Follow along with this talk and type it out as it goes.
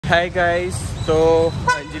Hi guys, तो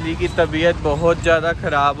अंजलि की तबीयत बहुत ज़्यादा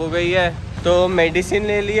ख़राब हो गई है तो मेडिसिन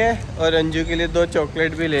ले ली है और अंजू के लिए 2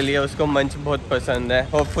 चॉकलेट भी ले लिया। उसको मंच बहुत पसंद है,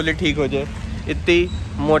 होपफुली ठीक हो जाए। इतनी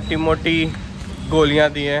मोटी मोटी गोलियां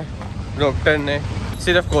दी हैं डॉक्टर ने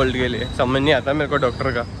सिर्फ कोल्ड के लिए। समझ नहीं आता मेरे को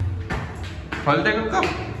डॉक्टर का। खोल दे कुको,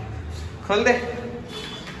 खोल दे,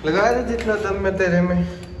 लगा दे जितना दम में तेरे में,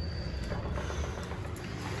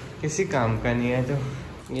 किसी काम का नहीं है। तो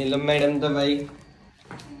ये लो मैडम दवाई।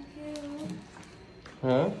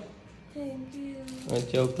 हाँ और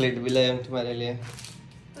चॉकलेट भी लाए हम तुम्हारे लिए।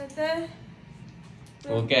 पता है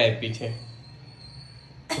वो क्या है पीछे?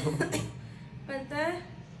 पता है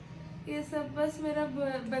ये सब बस मेरा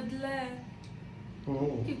बदला है,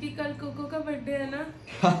 क्योंकि कल कोको का बर्थडे है ना।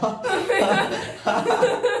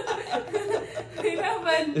 मेरा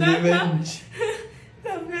बदला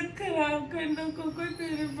तबीयत खराब करना कोको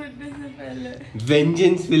तेरे बर्थडे से पहले।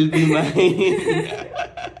 Vengeance will be mine.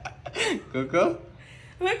 Cocoa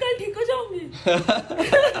मैं कल ठीक हो जाऊंगी।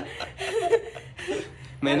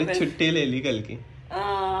 मैंने छुट्टी ले ली कल की।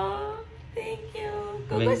 थैंक यू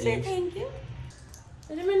कोको, से थैंक यू।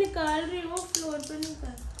 अरे मैं निकाल रही हूँ, फ्लोर पे नहीं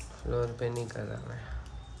कर। फ्लोर पे नहीं कर रहा मैं।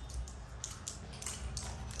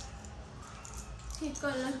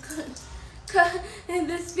 Color.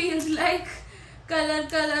 This feels like color.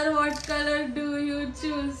 What color do you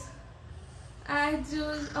choose? I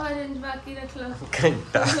choose orange. बाकी रख लो।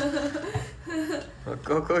 घंटा।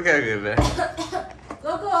 कोको क्या कर रहा है?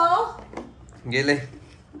 कोको। ये ले।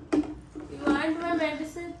 You want my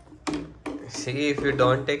medicine? See, if you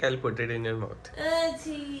don't take, I'll put it in your mouth.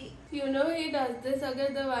 You know he does this. अगर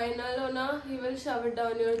दवाई ना लो ना, he will shove it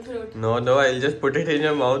down your throat. No, I'll just put it in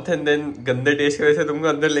your mouth and then गंदे test की वजह से तुमको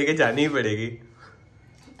अंदर लेके जानी ही पड़ेगी।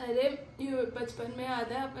 अरे बचपन में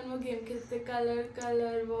याद है अपन वो गेम खेलते,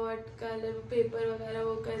 कलर व्हाट कलर, पेपर वगैरह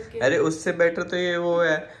वो करके। अरे उससे बेटर तो ये वो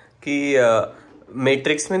है कि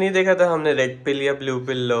मैट्रिक्स में नहीं देखा था हमने, रेड पिल या blue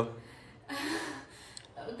pill low.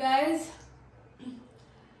 Guys,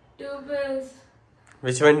 2 pills.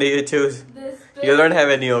 Which one do you choose? This pill. You don't have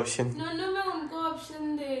any option. No, मैं उनको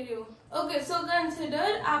ऑप्शन दे रही हूँ। Okay, so consider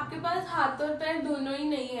आपके पास हाथ और पैर दोनों ही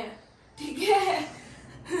नहीं है, ठीक है?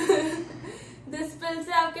 दिस पिल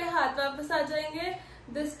से आपके हाथ वापस आ जाएंगे,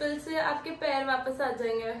 दिस पिल से आपके पैर वापस आ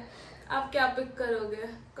जाएंगे। आप क्या पिक करोगे?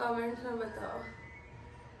 कमेंट में बताओ,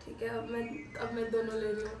 ठीक है? अब मैं दोनों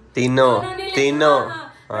ले रही हूँ। तीनों।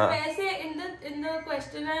 हाँ। वैसे इन द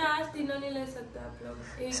क्वेश्चन है, आज तीनों नहीं ले सकते आप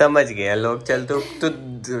लोग। समझ गया लोग। चल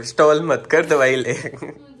तू स्टॉल मत कर, दवाई ले।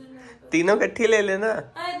 तीनों इकट्ठी ले लेना।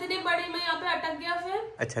 इतनी बड़ी मैं यहाँ पे अटक गया फिर।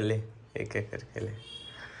 अच्छा ले, एक करके ले।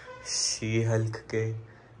 शी हल्क के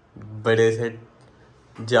बड़े से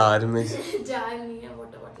जार में जार नहीं है,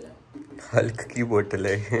 वाटर बॉटल है। हल्क की बोतल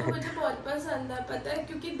है। मुझे बहुत पसंद है, पता है,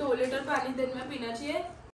 क्योंकि 2 लीटर पानी दिन में पीना चाहिए।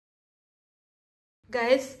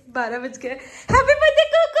 गाइस 12 बज गए। Happy birthday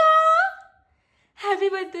cocoa, happy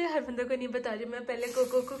birthday. हर बंदे को नहीं बता रही मैं, पहले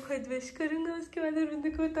कोको को खुद विश करूंगा, उसके बाद हर बंदे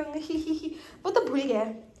को बताऊंगा। वो तो भूल गया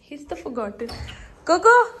है, he is the forgotten.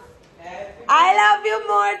 Cocoa I love you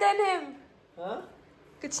more than him.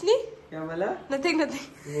 कुछ नहीं, क्या बोला? Nothing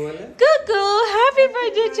cocoa happy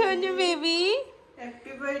birthday चोनू baby.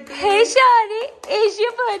 Happy birthday. हे शारी, इज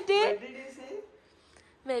योर बर्थडे।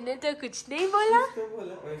 मैंने तो कुछ नहीं बोला। तो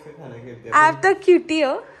बोला वैसे खाना खेलते। आप तो क्यूटी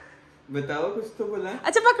हो। बताओ, कुछ तो बोला।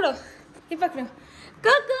 अच्छा पकड़ो, ये पकड़ो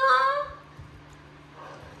कोको।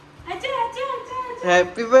 अच्छा।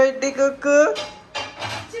 Happy birthday cocoa.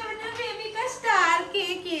 चोनू बेबी का स्टार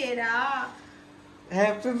केक ये रहा।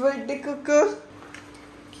 Happy birthday cocoa.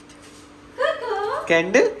 Cocoa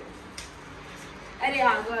candle. अरे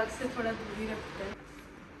आग से थोड़ा दूर ही रखते हैं।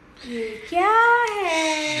 ये क्या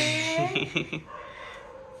है?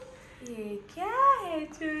 ये क्या है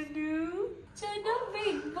चोनू? चोनू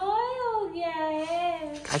बिग बॉय हो गया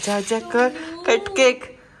है। अच्छा कट केक।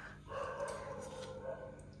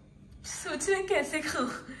 सोच रहे कैसे खाऊं,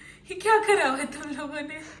 ये क्या करा हुआ तुम लोगों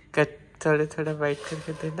ने? कट थोड़ा बाइट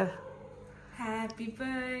करके देना। Happy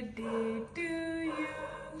birthday to you,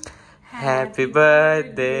 happy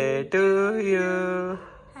birthday to you,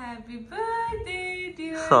 happy birthday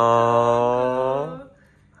dear cocoa.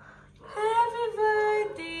 Happy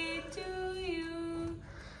birthday to you,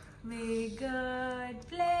 may God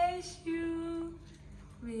bless you,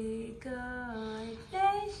 may God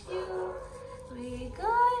bless you, may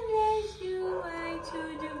God bless you my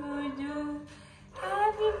चूडू।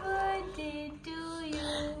 Happy birthday to you.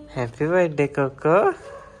 Happy birthday cocoa.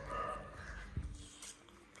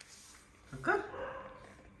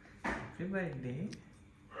 Happy birthday.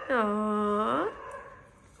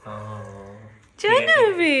 चोनू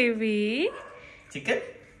baby. Chicken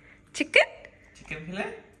chicken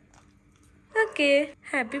खिलाए? okay.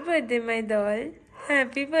 Happy birthday, my doll.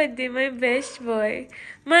 Happy birthday, my best boy.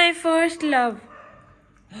 My first love.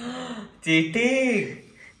 Cheating.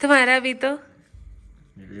 तुम्हारा भी तो।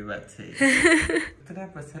 मेरी बात सही है। इतना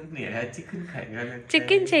पसंद नहीं है, चिकन खाएगा लगता है।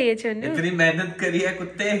 चिकन चाहिए चुन्नू। इतनी मेहनत करी है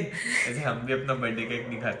कुत्ते, ऐसे हम भी अपना बर्थडे केक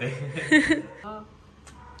नहीं खाते।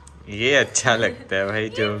 ये अच्छा लगता है भाई,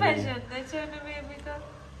 जो भी पसंद है चुन्नू बेबी का,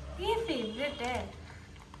 ये फेवरेट है,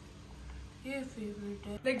 ये फेवरेट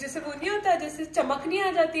है। लाइक जैसे वो नहीं होता, जैसे चमक नहीं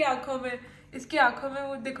आ जाती आंखों में, इसकी आंखों में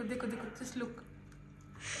वो देखो देखो देखो, दिस लुक,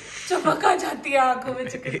 चमक आ जाती है आंखों में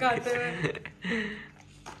चिकन खाते हुए।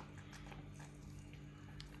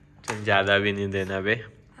 ज्यादा भी नहीं देना बे।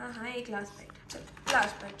 हाँ हाँ, एक लास्ट बाइट, चल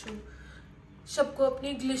लास्ट बाइट चुन्नू, सबको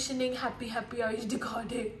अपनी ग्लिस्टनिंग हैप्पी हैप्पी आईज दिखा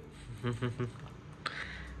दे।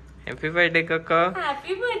 Happy birthday cocoa.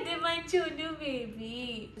 Happy birthday my Chunnu baby.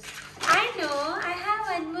 I know I have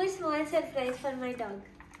one more small surprise for my dog.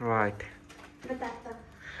 What? बताता।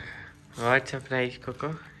 What surprise cocoa?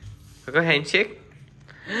 Cocoa handshake?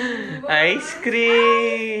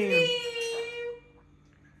 Ice cream.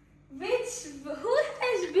 Who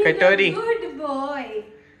has been कटोरी। a good boy?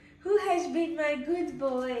 Who has been my good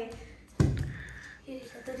boy? Here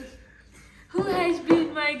is कटोरी। Who has been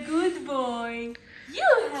my good boy?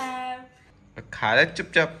 You have. खा ले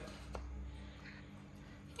चुपचाप।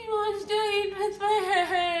 He wants to eat with my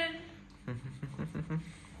hand.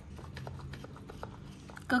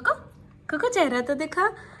 Cocoa, cocoa चेहरा तो दिखा,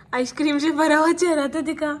 ice cream से भरा हुआ चेहरा तो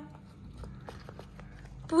दिखा।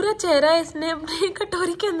 पूरा चेहरा इसने अपने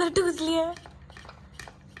कटोरी के अंदर ठूस लिया है।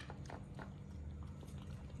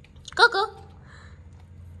 Cocoa,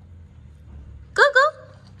 cocoa,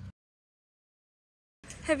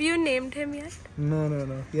 have you named him yet? No.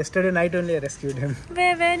 Yesterday night only I rescued him.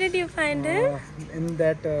 Where did you find him? In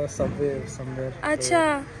that subway somewhere.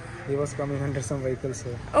 Acha. So he was coming under some vehicle,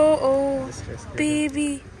 so. Oh, just rescued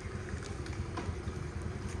baby.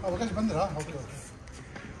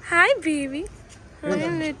 Hi, baby. Hi,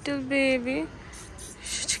 little baby.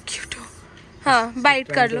 Such a cute dog. हाँ,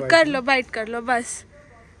 bite कर लो, bite कर लो, बस।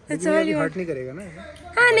 That's all you want. Hurt नहीं करेगा ना?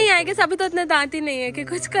 हाँ, नहीं आएगा, अभी तो इतने दांत ही नहीं है कि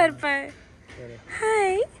कुछ कर पाए।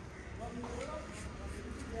 Hi.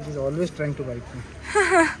 He's always trying to bite me.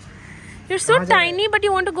 You're so tiny, but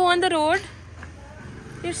you want to go on the road.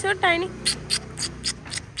 You're so tiny.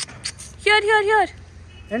 Here.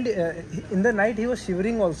 And in the night he was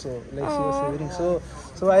shivering also, like she was shivering.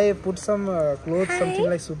 So I put some clothes, something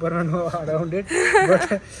like Superman around it,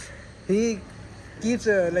 but he keeps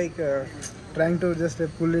trying to just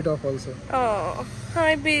pull it off also. Oh,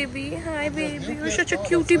 hi baby. You're such a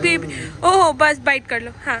cutie baby. Oh, बस bite कर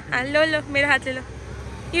लो. हाँ, लो, मेरा हाथ ले लो.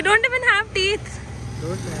 You don't even have teeth.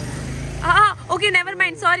 Okay, never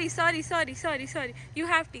mind. Sorry. You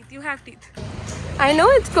have teeth. I know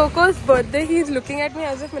it's Coco's birthday. He's looking at me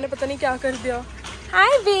as if मैंने पता नहीं क्या कर दिया.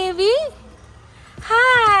 Hi baby.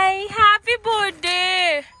 Hi, happy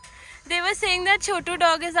birthday. They were saying that Chotu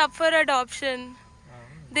dog is up for adoption.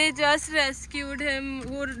 They just rescued him.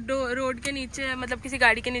 वो road के नीचे, मतलब किसी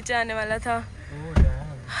गाड़ी के नीचे आने वाला था.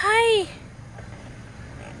 Hi.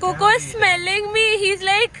 Coco is smelling me. He's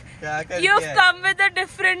like, you've come with a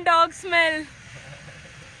different dog smell.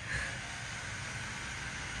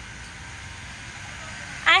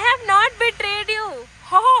 I have not betrayed you.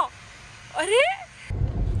 अरे?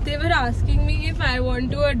 They were asking me if I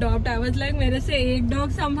want to adopt. I was like, मेरे से एक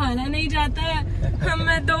dog संभाला नहीं जाता है,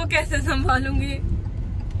 मैं दो कैसे संभालूंगी?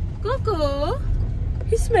 Coco,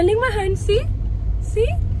 he's smelling my hand. See,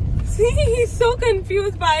 he's so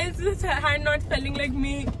confused. Why is his hand not smelling like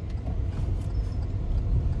me?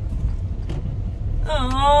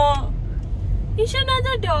 Oh, he's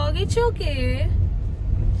another dog. It's okay.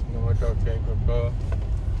 It's not okay, Coco.